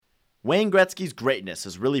Wayne Gretzky's greatness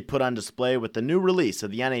is really put on display with the new release of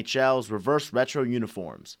the NHL's reverse retro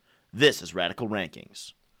uniforms. This is Radical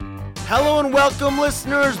Rankings. Hello and welcome,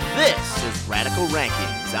 listeners. This is Radical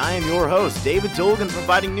Rankings. I am your host, David Dolgan,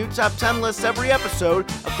 providing new top 10 lists every episode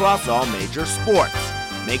across all major sports.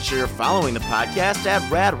 Make sure you're following the podcast at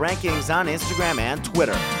Rad Rankings on Instagram and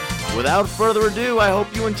Twitter. Without further ado, I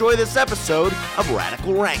hope you enjoy this episode of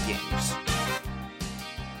Radical Rankings.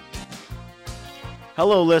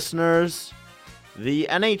 Hello, listeners. The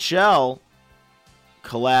NHL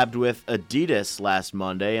collabed with Adidas last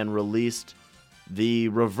Monday and released the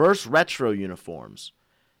reverse retro uniforms.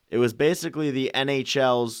 It was basically the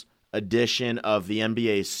NHL's edition of the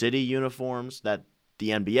NBA City uniforms that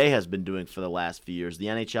the NBA has been doing for the last few years. The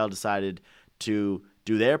NHL decided to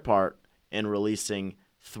do their part in releasing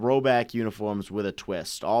throwback uniforms with a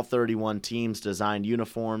twist. All 31 teams designed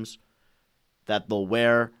uniforms that they'll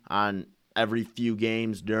wear on every few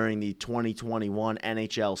games during the 2021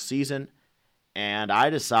 NHL season. And I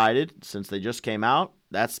decided, since they just came out,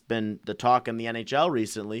 that's been the talk in the NHL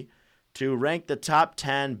recently, to rank the top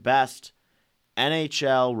 10 best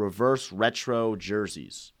NHL reverse retro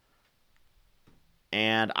jerseys.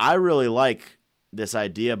 And I really like this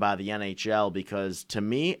idea by the NHL because, to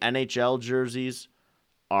me, NHL jerseys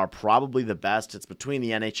are probably the best. It's between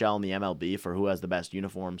the NHL and the MLB for who has the best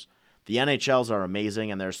uniforms. The NHLs are amazing,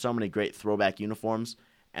 and there's so many great throwback uniforms,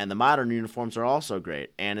 and the modern uniforms are also great,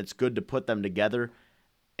 and it's good to put them together,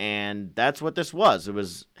 and that's what this was. It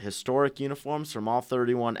was historic uniforms from all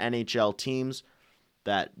 31 NHL teams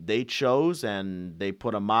that they chose, and they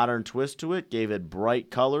put a modern twist to it, gave it bright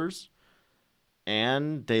colors,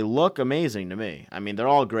 and they look amazing to me. I mean, they're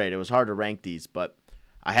all great. It was hard to rank these, but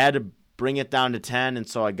I had to bring it down to 10, and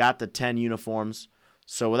so I got the 10 uniforms.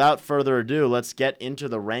 So without further ado, let's get into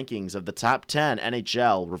the rankings of the top 10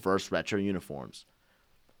 NHL reverse retro uniforms.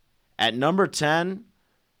 At number 10,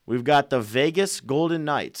 we've got the Vegas Golden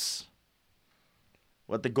Knights.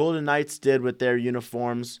 What the Golden Knights did with their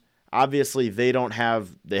uniforms, obviously they don't have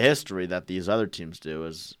the history that these other teams do,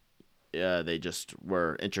 as they just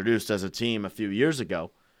were introduced as a team a few years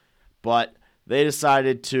ago. But they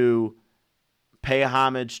decided to pay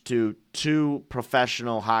homage to two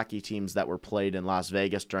professional hockey teams that were played in Las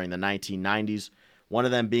Vegas during the 1990s, one of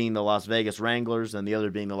them being the Las Vegas Wranglers and the other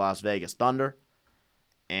being the Las Vegas Thunder.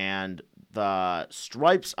 And the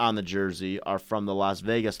stripes on the jersey are from the Las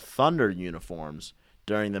Vegas Thunder uniforms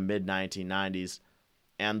during the mid-1990s,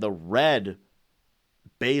 and the red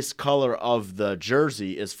base color of the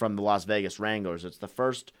jersey is from the Las Vegas Wranglers. It's the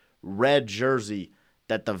first red jersey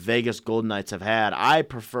that the Vegas Golden Knights have had. I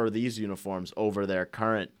prefer these uniforms over their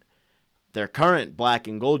current black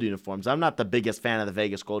and gold uniforms. I'm not the biggest fan of the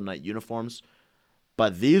Vegas Golden Knight uniforms,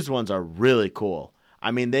 but these ones are really cool.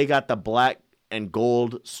 I mean, they got the black and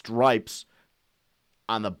gold stripes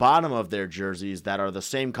on the bottom of their jerseys that are the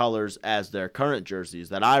same colors as their current jerseys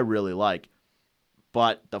that I really like.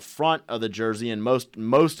 But the front of the jersey and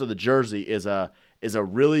most of the jersey is a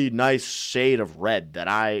really nice shade of red that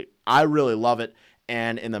I really love it.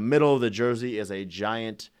 And in the middle of the jersey is a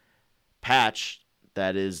giant patch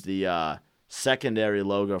that is the secondary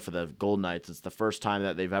logo for the Golden Knights. It's the first time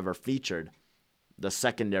that they've ever featured the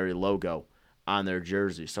secondary logo on their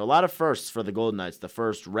jersey. So a lot of firsts for the Golden Knights. The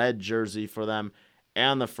first red jersey for them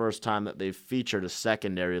and the first time that they've featured a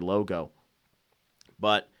secondary logo.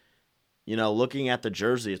 But, you know, looking at the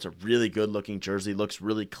jersey, it's a really good-looking jersey. Looks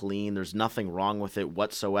really clean. There's nothing wrong with it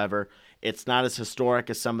whatsoever. It's not as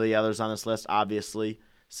historic as some of the others on this list, obviously.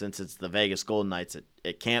 Since it's the Vegas Golden Knights,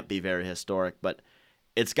 it can't be very historic. But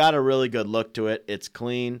it's got a really good look to it. It's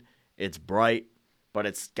clean. It's bright. But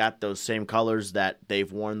it's got those same colors that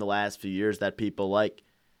they've worn the last few years that people like.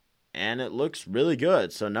 And it looks really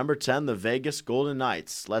good. So number 10, the Vegas Golden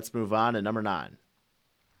Knights. Let's move on to number 9.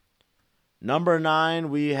 Number 9,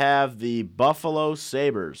 we have the Buffalo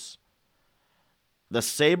Sabres. The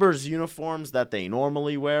Sabres uniforms that they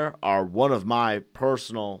normally wear are one of my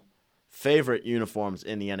personal favorite uniforms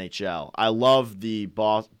in the NHL. I love the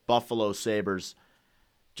Buffalo Sabres,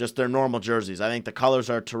 just their normal jerseys. I think the colors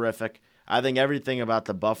are terrific. I think everything about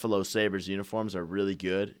the Buffalo Sabres uniforms are really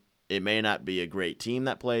good. It may not be a great team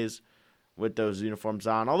that plays with those uniforms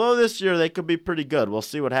on, although this year they could be pretty good. We'll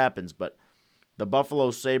see what happens, but the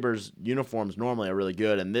Buffalo Sabres uniforms normally are really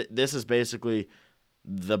good, and this is basically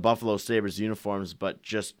the Buffalo Sabres uniforms, but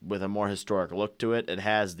just with a more historic look to it. It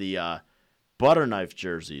has the butter knife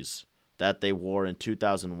jerseys that they wore in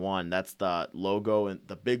 2001. That's the logo, and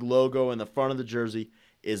the big logo in the front of the jersey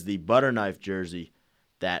is the butter knife jersey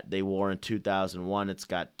that they wore in 2001. It's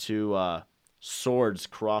got two swords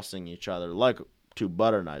crossing each other, like two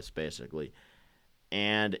butter knives, basically.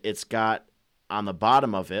 and it's got on the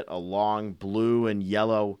bottom of it a long blue and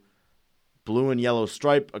yellow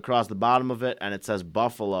stripe across the bottom of it, and it says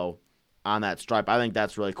Buffalo on that stripe. I think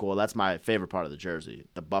that's really cool. That's my favorite part of the jersey,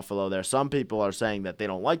 the buffalo there. Some people are saying that they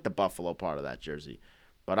don't like the buffalo part of that jersey,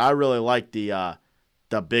 but I really like the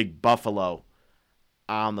big buffalo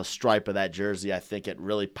on the stripe of that jersey. I think it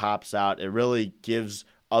really pops out. It really gives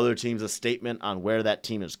other teams a statement on where that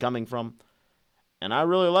team is coming from. And I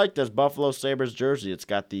really like this Buffalo Sabres jersey. It's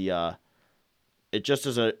got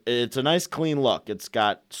it's a nice clean look. It's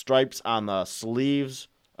got stripes on the sleeves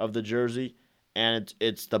of the jersey, and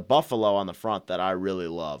it's the buffalo on the front that I really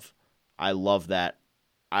love. I love that.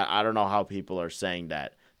 I don't know how people are saying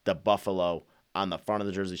that the buffalo on the front of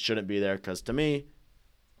the jersey shouldn't be there, because to me,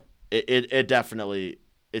 it definitely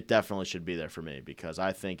should be there for me, because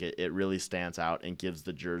I think it really stands out and gives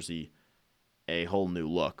the jersey a whole new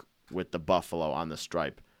look with the buffalo on the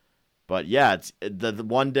stripe. But yeah, it's the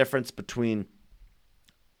one difference between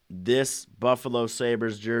this Buffalo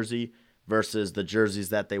Sabres jersey versus the jerseys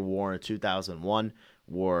that they wore in 2001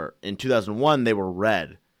 in 2001 they were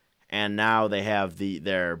red, and now they have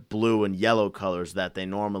their blue and yellow colors that they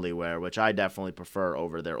normally wear, which I definitely prefer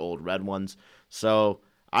over their old red ones. So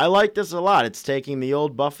I like this a lot. It's taking the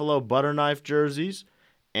old Buffalo butter knife jerseys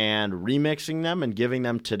and remixing them and giving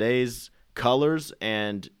them today's colors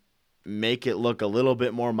and make it look a little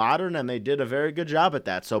bit more modern, and they did a very good job at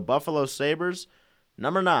that. So Buffalo Sabres,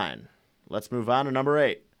 number 9. Let's move on to number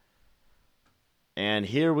 8. And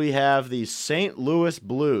here we have the St. Louis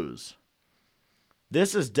Blues.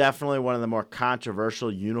 This is definitely one of the more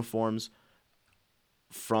controversial uniforms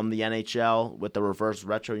from the NHL with the reverse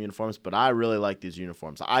retro uniforms, but I really like these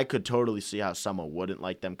uniforms. I could totally see how someone wouldn't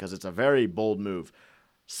like them, because it's a very bold move.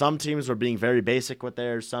 Some teams were being very basic with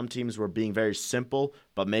theirs. Some teams were being very simple,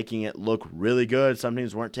 but making it look really good. Some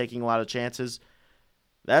teams weren't taking a lot of chances.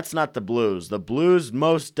 That's not the Blues. The Blues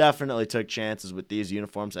most definitely took chances with these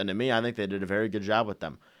uniforms, and to me, I think they did a very good job with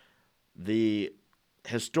them. The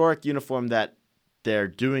historic uniform that they're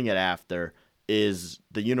doing it after is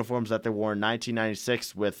the uniforms that they wore in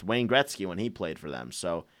 1996 with Wayne Gretzky when he played for them.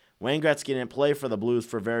 So Wayne Gretzky didn't play for the Blues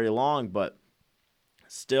for very long, but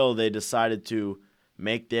still they decided to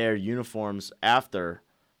make their uniforms after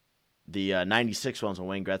the 96 ones when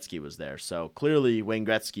Wayne Gretzky was there. So clearly Wayne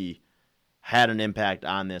Gretzky had an impact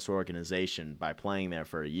on this organization by playing there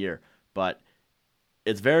for a year. But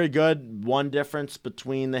it's very good. One difference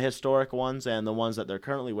between the historic ones and the ones that they're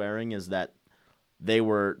currently wearing is that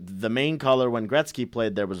the main color when Gretzky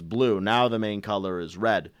played there was blue. Now the main color is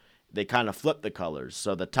red. They kind of flipped the colors.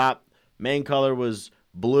 So the top main color was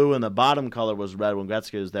blue and the bottom color was red when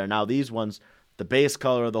Gretzky was there. Now these ones, the base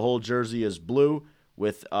color of the whole jersey is blue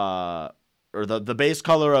with the base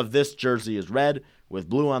color of this jersey is red with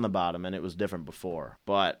blue on the bottom, and it was different before.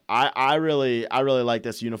 But I really like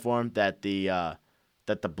this uniform that the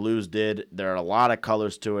Blues did. There are a lot of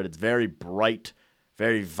colors to it. It's very bright,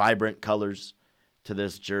 very vibrant colors to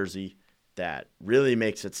this jersey that really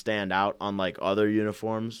makes it stand out, unlike other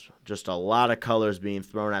uniforms. Just a lot of colors being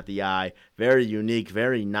thrown at the eye. Very unique,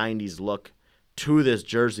 very 90s look to this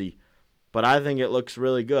jersey. But I think it looks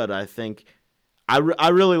really good. I think I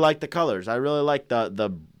really like the colors. I really like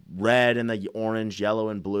the red and the orange, yellow,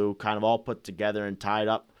 and blue kind of all put together and tied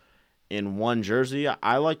up in one jersey.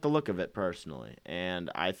 I like the look of it personally,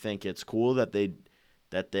 and I think it's cool that they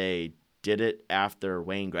did it after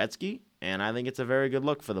Wayne Gretzky, and I think it's a very good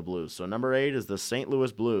look for the Blues. So number 8 is the St.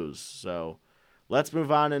 Louis Blues. So let's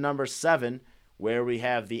move on to number 7, where we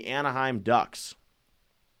have the Anaheim Ducks.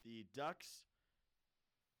 The Ducks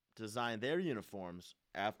designed their uniforms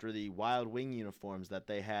after the Wild Wing uniforms that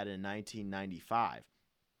they had in 1995.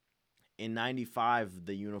 In 95,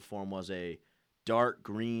 the uniform was a dark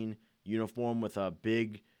green uniform with a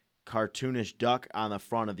big cartoonish duck on the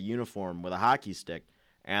front of the uniform with a hockey stick.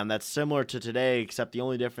 And that's similar to today, except the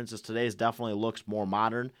only difference is today's definitely looks more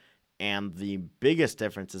modern. And the biggest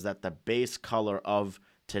difference is that the base color of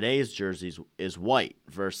today's jerseys is white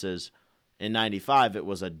versus in 95 it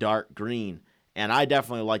was a dark green. And I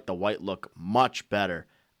definitely like the white look much better.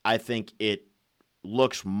 I think it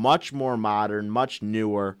looks much more modern, much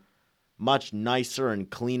newer, much nicer and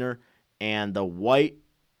cleaner. And the white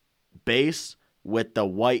base with the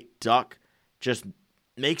white duck just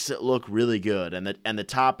makes it look really good. And the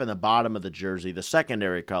top and the bottom of the jersey, the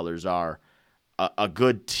secondary colors are a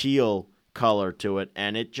good teal color to it.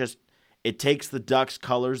 And it takes the Ducks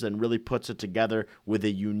colors and really puts it together with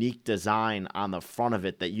a unique design on the front of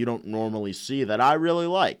it that you don't normally see that I really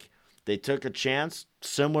like. They took a chance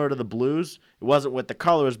similar to the Blues. It wasn't with the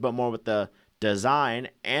colors, but more with the design,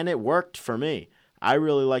 and it worked for me. I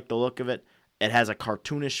really like the look of it. It has a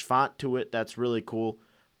cartoonish font to it that's really cool.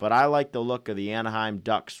 But I like the look of the Anaheim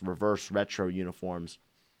Ducks reverse retro uniforms.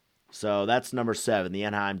 So that's number 7, the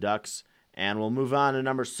Anaheim Ducks. And we'll move on to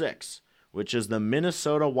number 6, which is the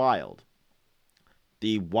Minnesota Wild.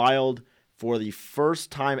 The Wild, for the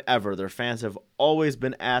first time ever, their fans have always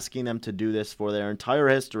been asking them to do this for their entire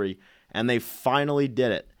history, and they finally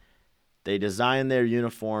did it. They designed their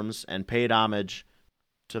uniforms and paid homage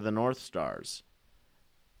to the North Stars.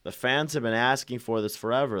 The fans have been asking for this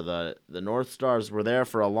forever. The North Stars were there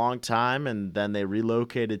for a long time, and then they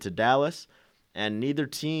relocated to Dallas, and neither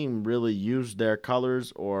team really used their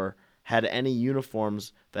colors or had any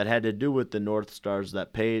uniforms that had to do with the North Stars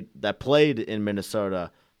that played in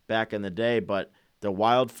Minnesota back in the day, but the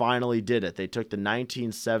Wild finally did it. They took the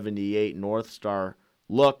 1978 North Star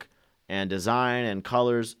look and design and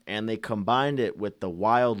colors, and they combined it with the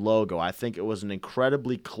Wild logo. I think it was an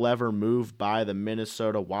incredibly clever move by the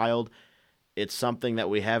Minnesota Wild. It's something that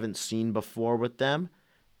we haven't seen before with them,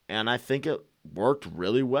 and I think it worked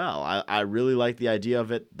really well. I really like the idea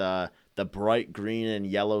of it, the bright green and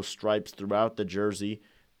yellow stripes throughout the jersey,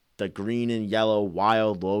 the green and yellow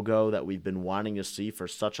Wild logo that we've been wanting to see for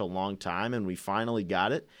such a long time, and we finally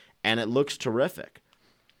got it, and it looks terrific.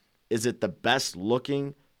 Is it the best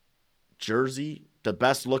looking jersey, the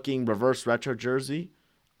best looking reverse retro jersey?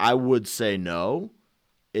 I would say no.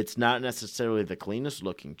 It's not necessarily the cleanest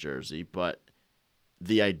looking jersey, but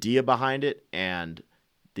the idea behind it and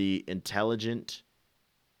the intelligent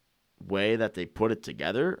way that they put it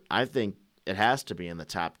together, I think it has to be in the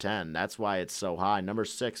top 10. That's why it's so high. Number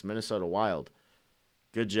 6, Minnesota Wild.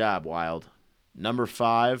 Good job, Wild. Number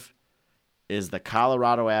 5 is the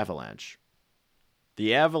Colorado Avalanche.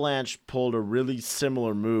 The Avalanche pulled a really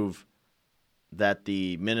similar move that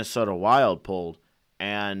the Minnesota Wild pulled,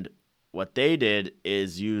 and what they did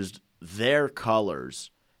is used their colors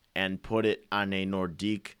and put it on a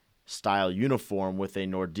Nordique style uniform with a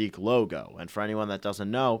Nordique logo. And for anyone that doesn't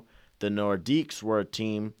know, the Nordiques were a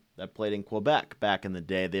team that played in Quebec back in the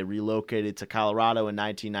day. They relocated to Colorado in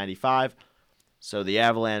 1995, so the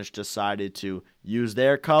Avalanche decided to use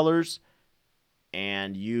their colors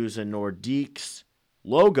and use a Nordiques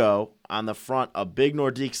logo on the front, a big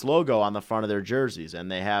Nordiques logo on the front of their jerseys,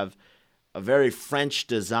 and they have a very French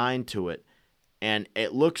design to it, and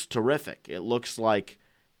it looks terrific. It looks like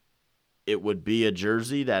it would be a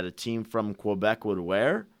jersey that a team from Quebec would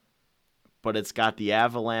wear, but it's got the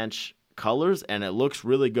Avalanche colors, and it looks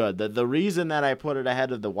really good. The reason that I put it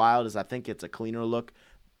ahead of the Wild is I think it's a cleaner look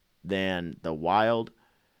than the Wild,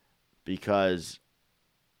 because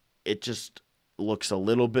it just looks a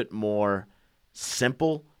little bit more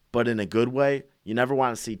simple, but in a good way. You never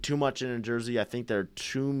want to see too much in a jersey. I think there are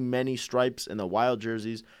too many stripes in the Wild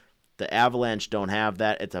jerseys. The Avalanche don't have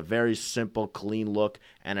that. It's a very simple, clean look,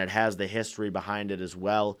 and it has the history behind it as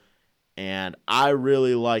well. And I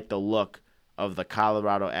really like the look of the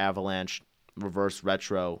Colorado Avalanche reverse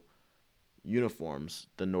retro uniforms.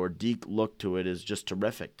 The Nordique look to it is just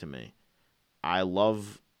terrific to me. I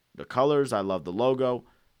love the colors. I love the logo.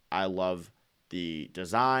 I love the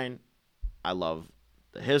design. I love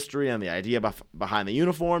the history and the idea behind the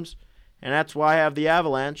uniforms. And that's why I have the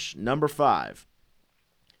Avalanche, number 5.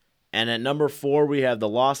 And at number 4, we have the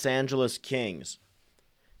Los Angeles Kings.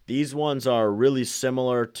 These ones are really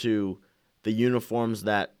similar to the uniforms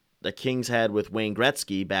that the Kings had with Wayne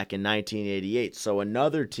Gretzky back in 1988. So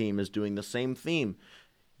another team is doing the same theme,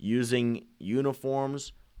 using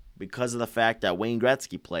uniforms because of the fact that Wayne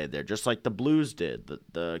Gretzky played there, just like the Blues did.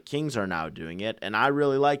 The Kings are now doing it, and I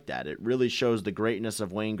really like that. It really shows the greatness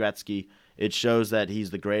of Wayne Gretzky. It shows that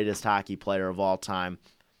he's the greatest hockey player of all time,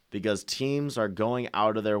 because teams are going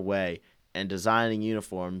out of their way and designing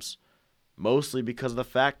uniforms mostly because of the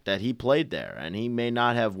fact that he played there. And he may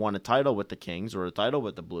not have won a title with the Kings or a title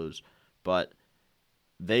with the Blues, but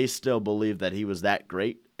they still believe that he was that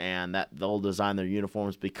great, and that they'll design their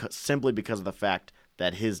uniforms simply because of the fact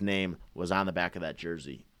that his name was on the back of that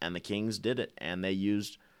jersey. And the Kings did it, and they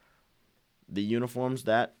used the uniforms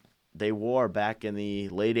that they wore back in the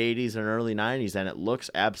late 80s and early 90s, and it looks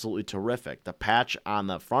absolutely terrific. The patch on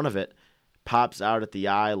the front of it pops out at the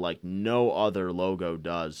eye like no other logo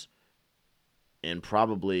does in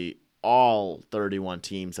probably all 31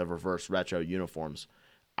 teams of reverse retro uniforms.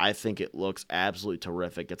 I think it looks absolutely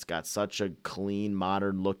terrific. It's got such a clean,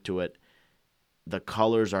 modern look to it. The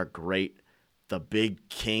colors are great. The big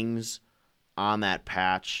Kings on that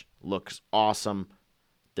patch looks awesome.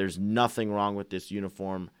 There's nothing wrong with this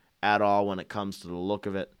uniform at all when it comes to the look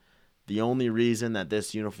of it. The only reason that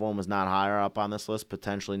this uniform is not higher up on this list,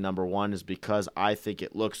 potentially number 1, is because I think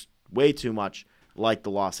it looks way too much like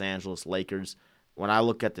the Los Angeles Lakers. when I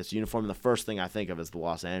look at this uniform, the first thing I think of is the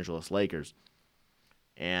Los Angeles Lakers.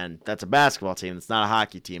 And that's a basketball team. It's not a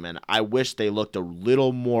hockey team. And I wish they looked a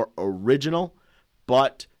little more original,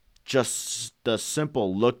 but just the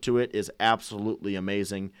simple look to it is absolutely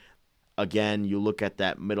amazing. Again, you look at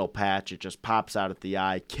that middle patch, it just pops out at the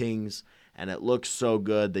eye, Kings, and it looks so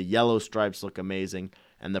good. The yellow stripes look amazing,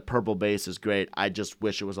 and the purple base is great. I just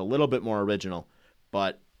wish it was a little bit more original,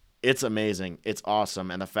 but it's amazing. It's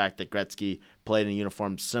awesome, and the fact that Gretzky played in a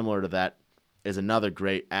uniform similar to that is another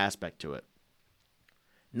great aspect to it.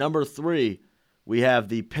 Number 3, we have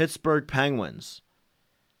the Pittsburgh Penguins.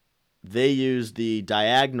 They use the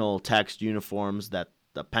diagonal text uniforms that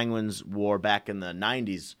the Penguins wore back in the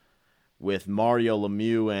 90s with Mario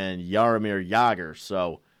Lemieux and Jaromir Jagr.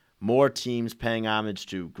 So more teams paying homage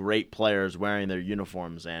to great players wearing their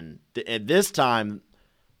uniforms. And at this time,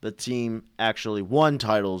 the team actually won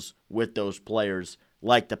titles with those players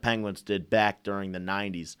like the Penguins did back during the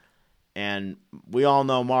 90s. And we all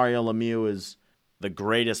know Mario Lemieux is the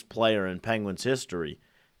greatest player in Penguins history.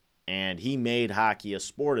 And he made hockey a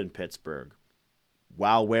sport in Pittsburgh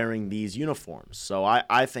while wearing these uniforms. So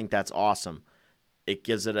I think that's awesome. It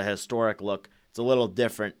gives it a historic look. It's a little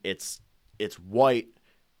different. It's white,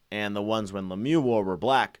 and the ones when Lemieux wore were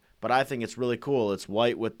black. But I think it's really cool. It's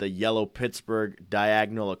white with the yellow Pittsburgh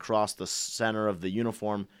diagonal across the center of the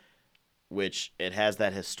uniform, which it has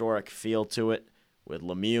that historic feel to it with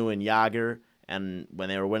Lemieux and Jagr, and when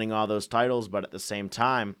they were winning all those titles. But at the same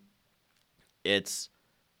time, it's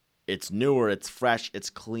newer, it's fresh, it's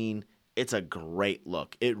clean. It's a great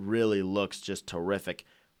look. It really looks just terrific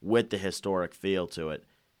with the historic feel to it.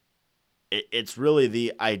 It's really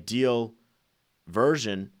the ideal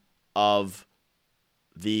version of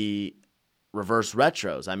the reverse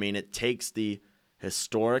retros. I mean, it takes the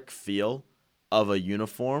historic feel of a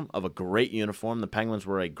uniform, of a great uniform. The Penguins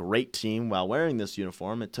were a great team while wearing this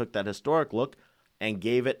uniform. It took that historic look and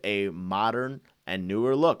gave it a modern and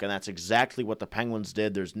newer look, and that's exactly what the Penguins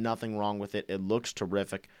did. There's nothing wrong with it. It looks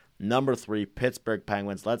terrific. Number 3, Pittsburgh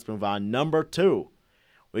Penguins. Let's move on. Number 2,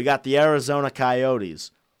 we got the Arizona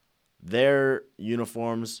Coyotes. Their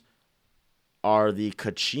uniforms are the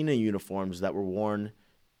Kachina uniforms that were worn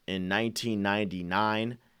in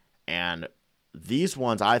 1999, and these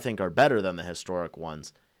ones I think are better than the historic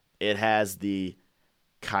ones. It has the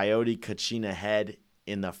Coyote Kachina head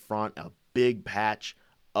in the front, a big patch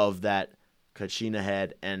of that Kachina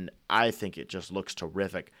head, and I think it just looks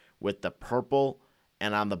terrific with the purple,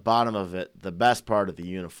 and on the bottom of it, the best part of the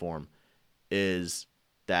uniform is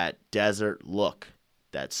that desert look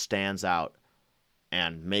that stands out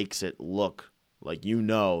and makes it look like you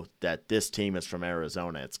know that this team is from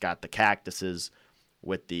Arizona. It's got the cactuses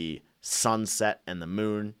with the sunset and the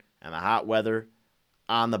moon and the hot weather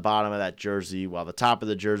on the bottom of that jersey, while the top of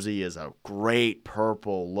the jersey is a great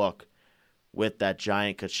purple look with that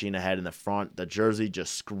giant Kachina head in the front. The jersey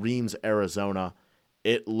just screams Arizona.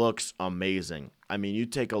 It looks amazing. I mean, you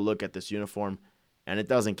take a look at this uniform, and it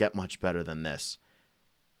doesn't get much better than this.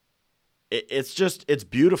 It's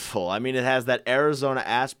beautiful. I mean, it has that Arizona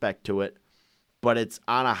aspect to it, but it's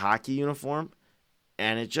on a hockey uniform,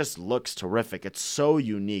 and it just looks terrific. It's so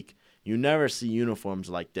unique. You never see uniforms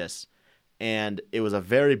like this, and it was a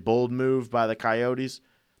very bold move by the Coyotes.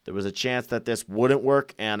 There was a chance that this wouldn't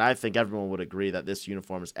work, and I think everyone would agree that this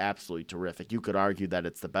uniform is absolutely terrific. You could argue that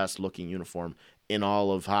it's the best-looking uniform in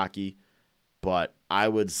all of hockey, but I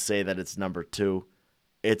would say that it's number 2.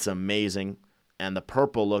 It's amazing, and the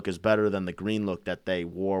purple look is better than the green look that they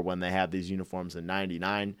wore when they had these uniforms in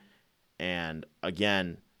 99. And,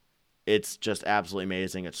 again, it's just absolutely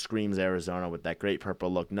amazing. It screams Arizona with that great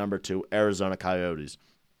purple look. Number 2, Arizona Coyotes.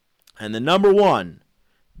 And the number 1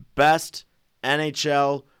 best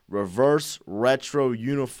NHL reverse retro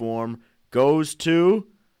uniform goes to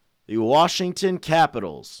the Washington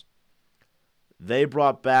Capitals. They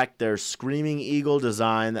brought back their Screaming Eagle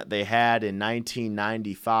design that they had in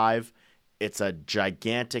 1995. It's a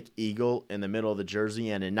gigantic eagle in the middle of the jersey,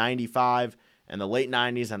 and in 95 and the late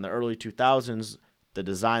 90s and the early 2000s, the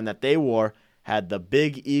design that they wore had the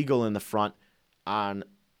big eagle in the front on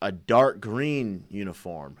a dark green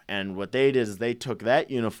uniform. And what they did is they took that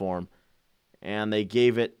uniform and they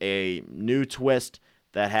gave it a new twist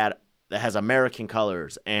that has American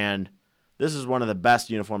colors. And this is one of the best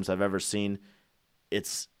uniforms I've ever seen.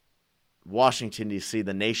 It's Washington, D.C.,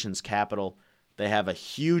 the nation's capital. They have a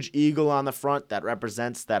huge eagle on the front that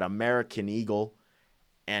represents that American eagle.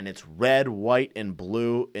 And it's red, white, and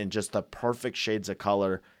blue in just the perfect shades of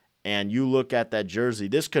color. And you look at that jersey,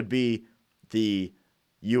 this could be the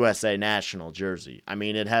USA national jersey. I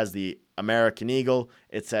mean, it has the American eagle.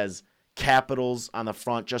 It says Capitals on the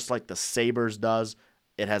front, just like the Sabres does.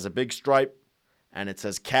 It has a big stripe, and it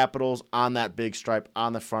says Capitals on that big stripe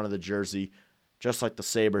on the front of the jersey, just like the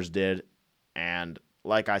Sabres did. And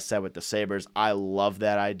like I said with the Sabres, I love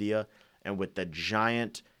that idea. And with the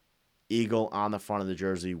giant eagle on the front of the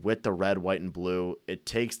jersey with the red, white, and blue, it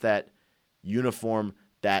takes that uniform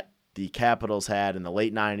that the Capitals had in the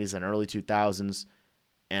late 90s and early 2000s,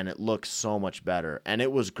 and it looks so much better. And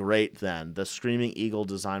it was great then. The Screaming Eagle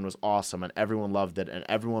design was awesome, and everyone loved it, and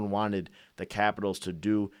everyone wanted the Capitals to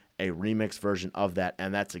do a remix version of that,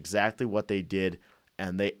 and that's exactly what they did,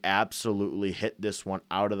 and they absolutely hit this one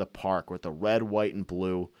out of the park with the red, white, and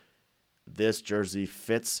blue. This jersey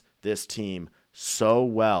fits this team so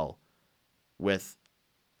well, with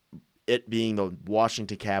it being the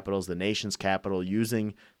Washington Capitals, the nation's capital,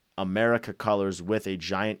 using America colors with a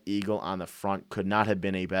giant eagle on the front could not have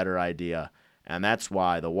been a better idea. And that's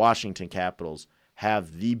why the Washington Capitals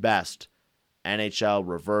have the best NHL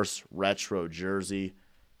reverse retro jersey.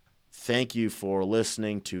 Thank you for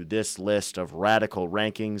listening to this list of Radical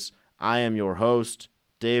Rankings. I am your host,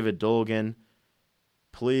 David Dolgan.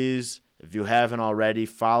 Please, if you haven't already,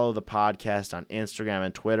 follow the podcast on Instagram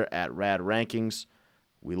and Twitter at Rad Rankings.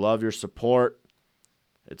 We love your support.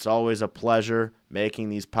 It's always a pleasure making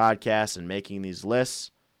these podcasts and making these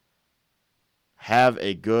lists. Have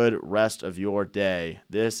a good rest of your day.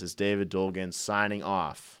 This is David Dolgan signing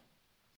off.